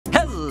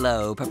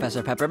Hello,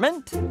 Professor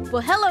Peppermint.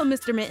 Well, hello,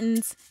 Mr.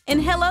 Mittens.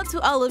 And hello to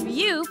all of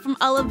you from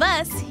all of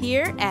us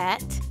here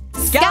at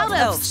Scout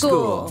Elf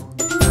School.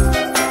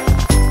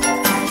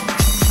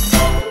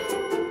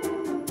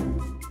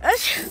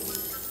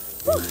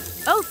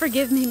 Oh,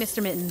 forgive me,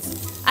 Mr.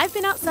 Mittens. I've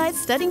been outside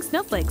studying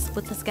snowflakes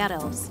with the Scout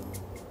Elves.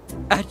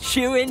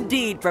 Achoo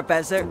indeed,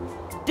 Professor.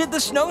 Did the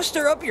snow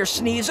stir up your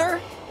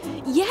sneezer?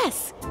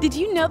 Yes! Did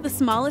you know the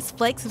smallest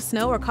flakes of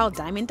snow are called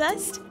diamond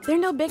dust? They're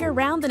no bigger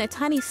round than a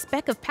tiny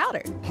speck of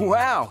powder.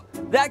 Wow,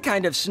 that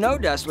kind of snow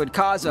dust would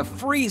cause a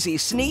freezy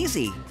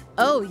sneezy.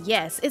 Oh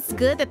yes, it's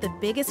good that the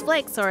biggest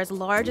flakes are as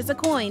large as a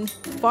coin.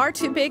 Far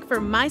too big for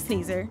my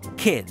sneezer.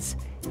 Kids,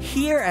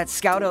 here at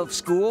Scout Elf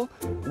School,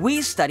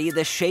 we study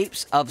the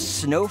shapes of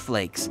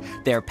snowflakes,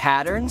 their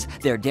patterns,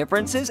 their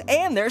differences,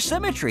 and their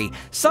symmetry.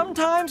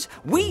 Sometimes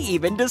we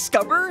even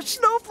discover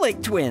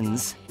snowflake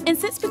twins. And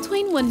since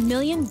between 1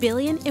 million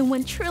billion and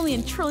 1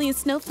 trillion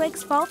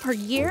snowflakes fall per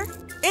year,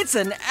 it's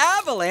an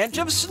avalanche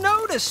of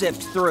snow to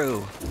sift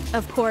through.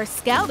 Of course,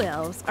 Scout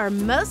Elves are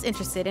most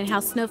interested in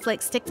how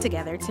snowflakes stick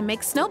together to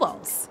make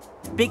snowballs.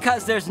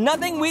 Because there's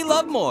nothing we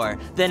love more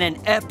than an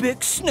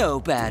epic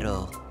snow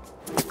battle.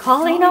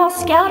 Calling all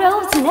Scout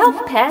Elves and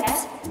Elf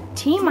Pets.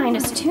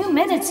 T-minus 2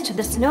 minutes to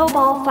the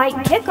snowball fight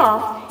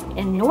kickoff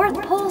in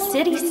North Pole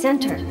City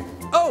Center.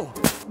 Oh,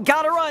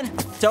 gotta run.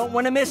 Don't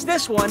want to miss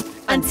this one.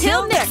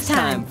 Until next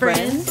time,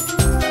 friends.